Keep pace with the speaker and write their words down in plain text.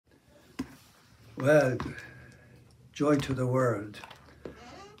Well, joy to the world.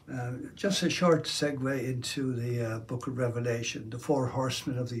 Just a short segue into the book of Revelation, the four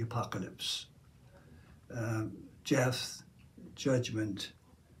horsemen of the apocalypse. Death, judgment,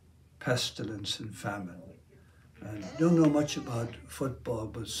 pestilence, and famine. And I don't know much about football,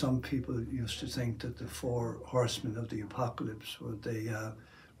 but some people used to think that the four horsemen of the apocalypse were the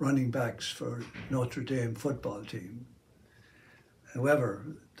running backs for Notre Dame football team. However,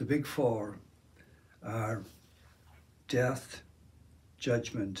 the big four are death,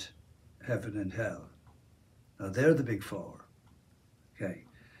 judgment, heaven, and hell. Now they're the big four. Okay.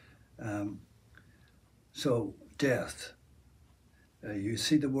 So death. You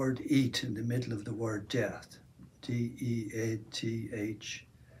see the word eat in the middle of the word death. D-E-A-T-H.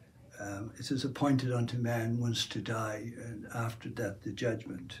 It is appointed unto man once to die, and after that the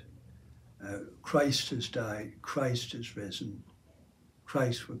judgment. Christ has died, Christ is risen,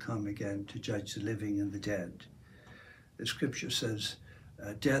 Christ will come again to judge the living and the dead. The scripture says,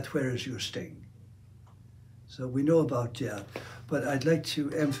 death, where is your sting? So we know about death, but I'd like to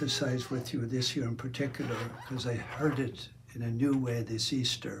emphasize with you this year in particular, because I heard it in a new way this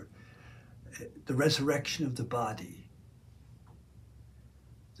Easter, the resurrection of the body.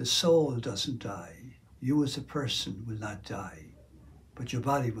 The soul doesn't die. You as a person will not die, but your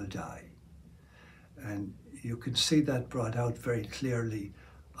body will die. And you can see that brought out very clearly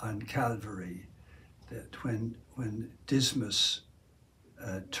on Calvary, that when Dismas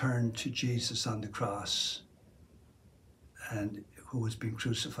turned to Jesus on the cross, and who was being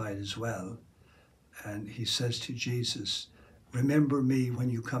crucified as well, and he says to Jesus, remember me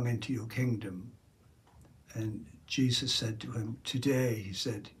when you come into your kingdom. And Jesus said to him, today, he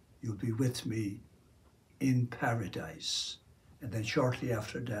said, you'll be with me in paradise. And then shortly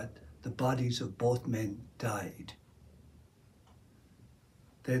after that, the bodies of both men died.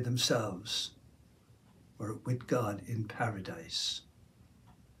 They themselves were with God in paradise.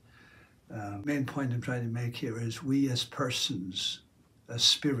 Main point I'm trying to make here is we as persons, as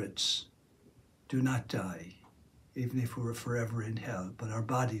spirits, do not die, even if we were forever in hell, but our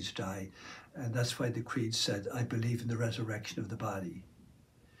bodies die. And that's why the Creed said, I believe in the resurrection of the body.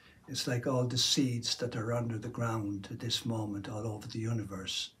 It's like all the seeds that are under the ground at this moment all over the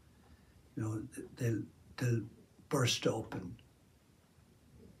universe. You know, they'll burst open.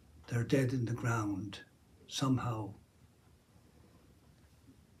 They're dead in the ground. Somehow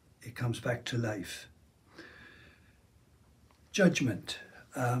it comes back to life. Judgment.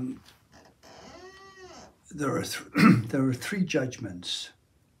 There are three judgments.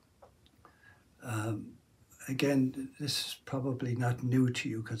 Again, this is probably not new to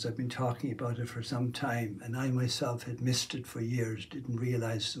you because I've been talking about it for some time, and I myself had missed it for years, didn't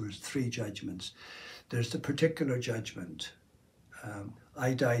realize there was three judgments. There's the particular judgment.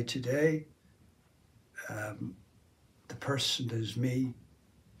 I die today. The person that is me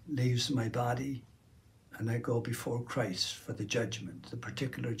leaves my body, and I go before Christ for the judgment, the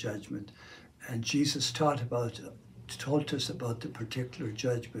particular judgment. And Jesus told us about the particular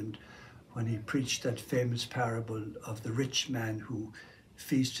judgment when he preached that famous parable of the rich man who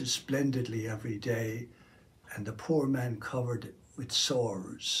feasted splendidly every day, and the poor man covered with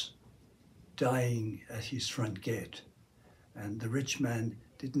sores, dying at his front gate. And the rich man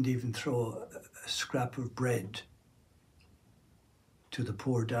didn't even throw a scrap of bread to the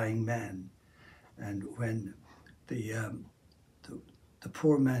poor dying man. And when the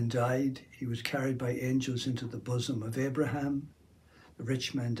poor man died, he was carried by angels into the bosom of Abraham. The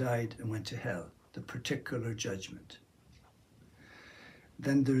rich man died and went to hell, the particular judgment.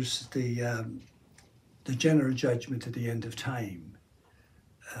 Then there's the general judgment at the end of time.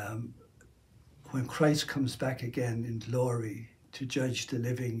 When Christ comes back again in glory to judge the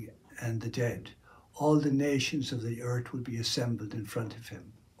living and the dead, all the nations of the earth will be assembled in front of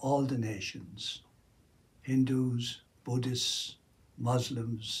him. All the nations, Hindus, Buddhists,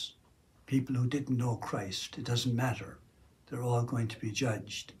 Muslims, people who didn't know Christ, it doesn't matter. They're all going to be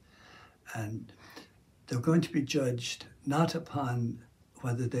judged. And they're going to be judged not upon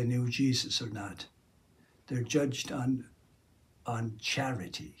whether they knew Jesus or not. They're judged on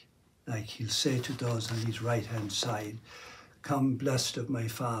charity. Like he'll say to those on his right-hand side, come blessed of my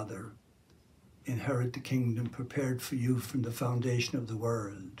Father, inherit the kingdom prepared for you from the foundation of the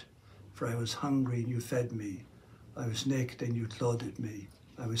world. For I was hungry and you fed me. I was naked and you clothed me.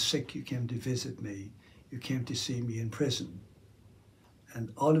 I was sick, you came to visit me. You came to see me in prison.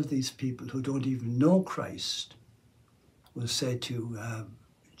 And all of these people who don't even know Christ will say to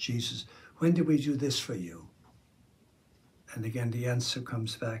Jesus, when did we do this for you? And again, the answer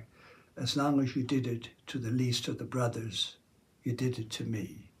comes back, as long as you did it to the least of the brothers, you did it to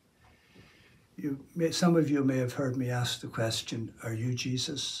me. Some of you may have heard me ask the question, are you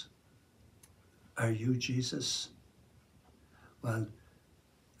Jesus? Are you Jesus? Well,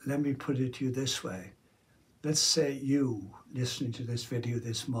 let me put it to you this way. Let's say you, listening to this video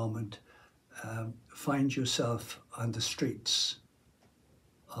this moment, find yourself on the streets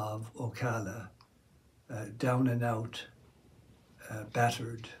of Ocala, down and out,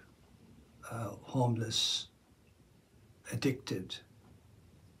 battered, homeless, addicted,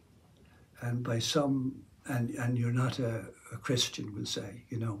 and and you're not a Christian, we'll say,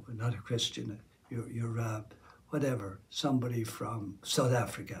 not a Christian, you're whatever, somebody from South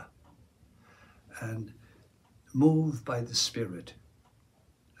Africa, and moved by the Spirit,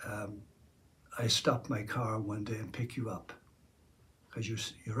 I stop my car one day and pick you up,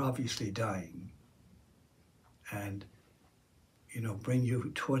 because you're obviously dying, and bring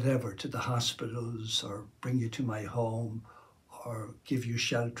you to whatever, to the hospitals, or bring you to my home, or give you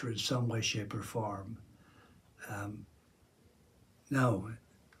shelter in some way, shape, or form. Now,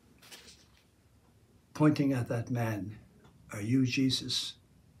 pointing at that man, are you Jesus?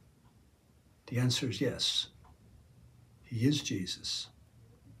 The answer is yes. He is Jesus.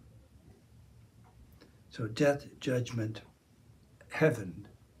 So death, judgment, heaven,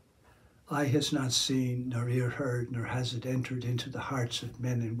 eye has not seen, nor ear heard, nor has it entered into the hearts of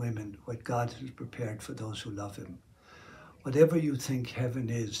men and women what God has prepared for those who love him. Whatever you think heaven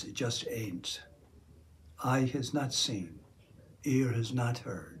is, it just ain't. Eye has not seen, ear has not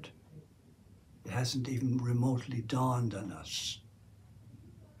heard. It hasn't even remotely dawned on us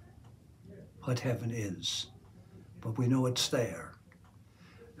what heaven is, but we know it's there.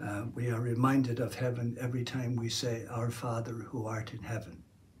 We are reminded of heaven every time we say, Our Father who art in heaven.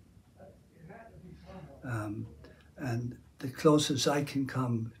 And the closest I can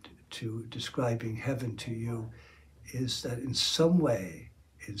come to describing heaven to you is that in some way,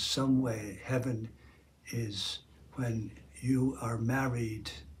 heaven is when you are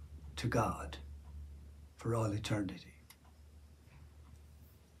married to God for all eternity.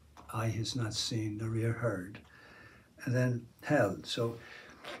 Eye has not seen, nor ear heard. And then hell. So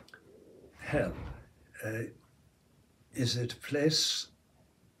hell, is it a place?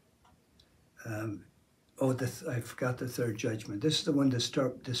 I forgot the third judgment. This is the one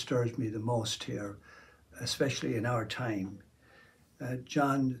that disturbs me the most here, especially in our time.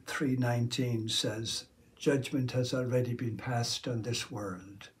 John 3:19 says, judgment has already been passed on this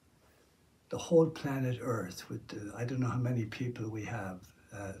world. The whole planet Earth, with I don't know how many people we have,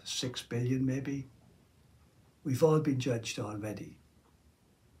 6 billion maybe. We've all been judged already.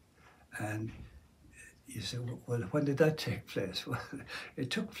 And you say, well, when did that take place? Well, it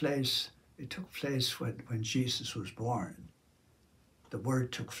took place when Jesus was born. The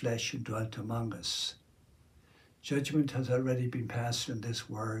Word took flesh and dwelt among us. Judgment has already been passed in this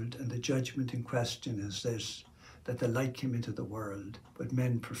world, and the judgment in question is this, that the light came into the world, but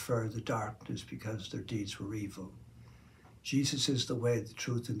men prefer the darkness because their deeds were evil. Jesus is the way, the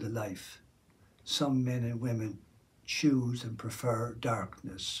truth, and the life. Some men and women choose and prefer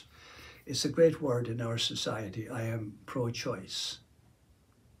darkness. It's a great word in our society. I am pro-choice.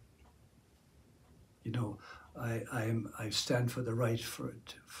 I stand for the right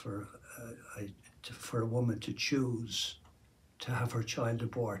for a woman to choose to have her child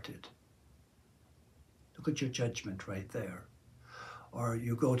aborted. Look at your judgment right there. Or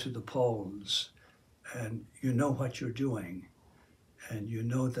you go to the polls and you know what you're doing, and you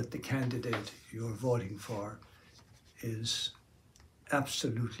know that the candidate you're voting for is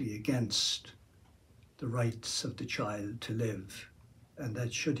absolutely against the rights of the child to live, and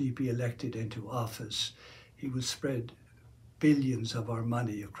that should he be elected into office, he will spread billions of our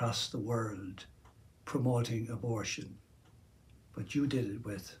money across the world promoting abortion. But you did it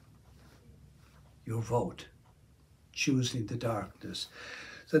with your vote, choosing the darkness.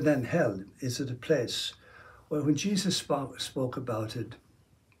 So then hell, is it a place? Well, when Jesus spoke about it,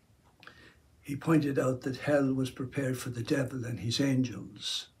 he pointed out that hell was prepared for the devil and his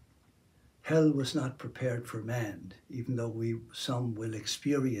angels. Hell was not prepared for man, even though some will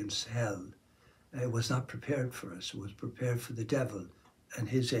experience hell. It was not prepared for us. It was prepared for the devil and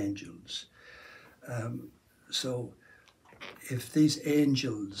his angels. So if these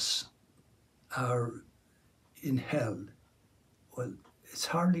angels are in hell, well, it's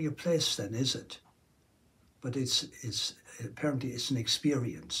hardly a place then, is it? But it's apparently it's an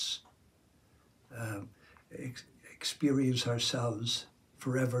experience. Experience ourselves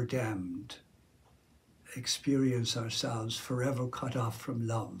forever damned. Experience ourselves forever cut off from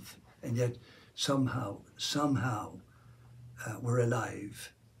love. And yet somehow, we're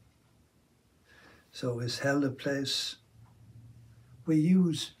alive. So is hell a place? we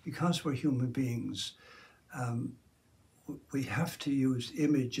use, because we're human beings, we have to use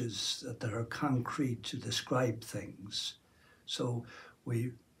images that are concrete to describe things. So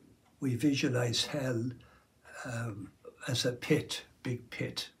we visualize hell as a pit, big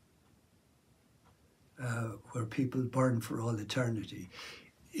pit, where people burn for all eternity.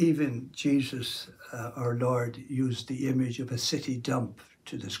 Even Jesus, our Lord, used the image of a city dump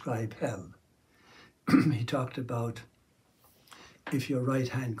to describe hell. He talked about, if your right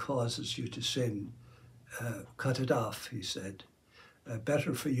hand causes you to sin, cut it off, he said.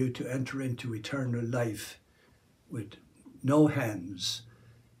 Better for you to enter into eternal life with no hands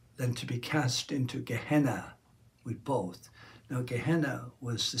than to be cast into Gehenna with both. Now, Gehenna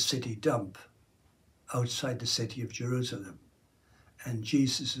was the city dump outside the city of Jerusalem. And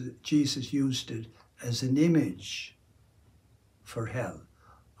Jesus used it as an image for hell,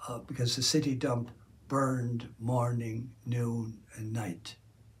 because the city dump burned morning, noon, and night.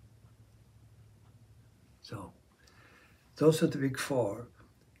 So those are the big four: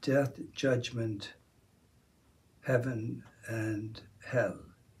 death, judgment, heaven, and hell.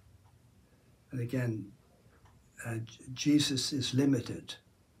 And again, Jesus is limited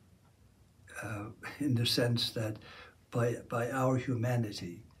in the sense that by our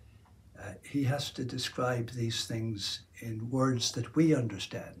humanity, he has to describe these things in words that we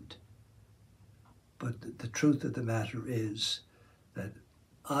understand. But the truth of the matter is that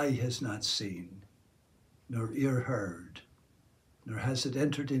eye has not seen, nor ear heard, nor has it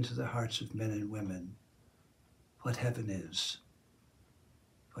entered into the hearts of men and women what heaven is,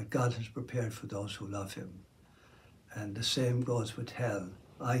 what God has prepared for those who love him. And the same goes with hell.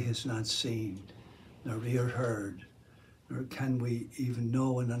 Eye has not seen, nor ear heard, nor can we even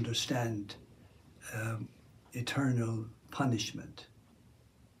know and understand eternal punishment.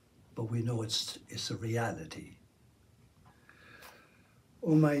 But we know it's a reality.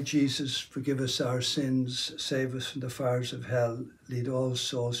 O my Jesus, forgive us our sins, save us from the fires of hell, lead all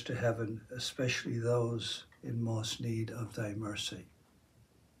souls to heaven, especially those in most need of thy mercy.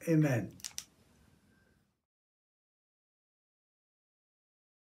 Amen.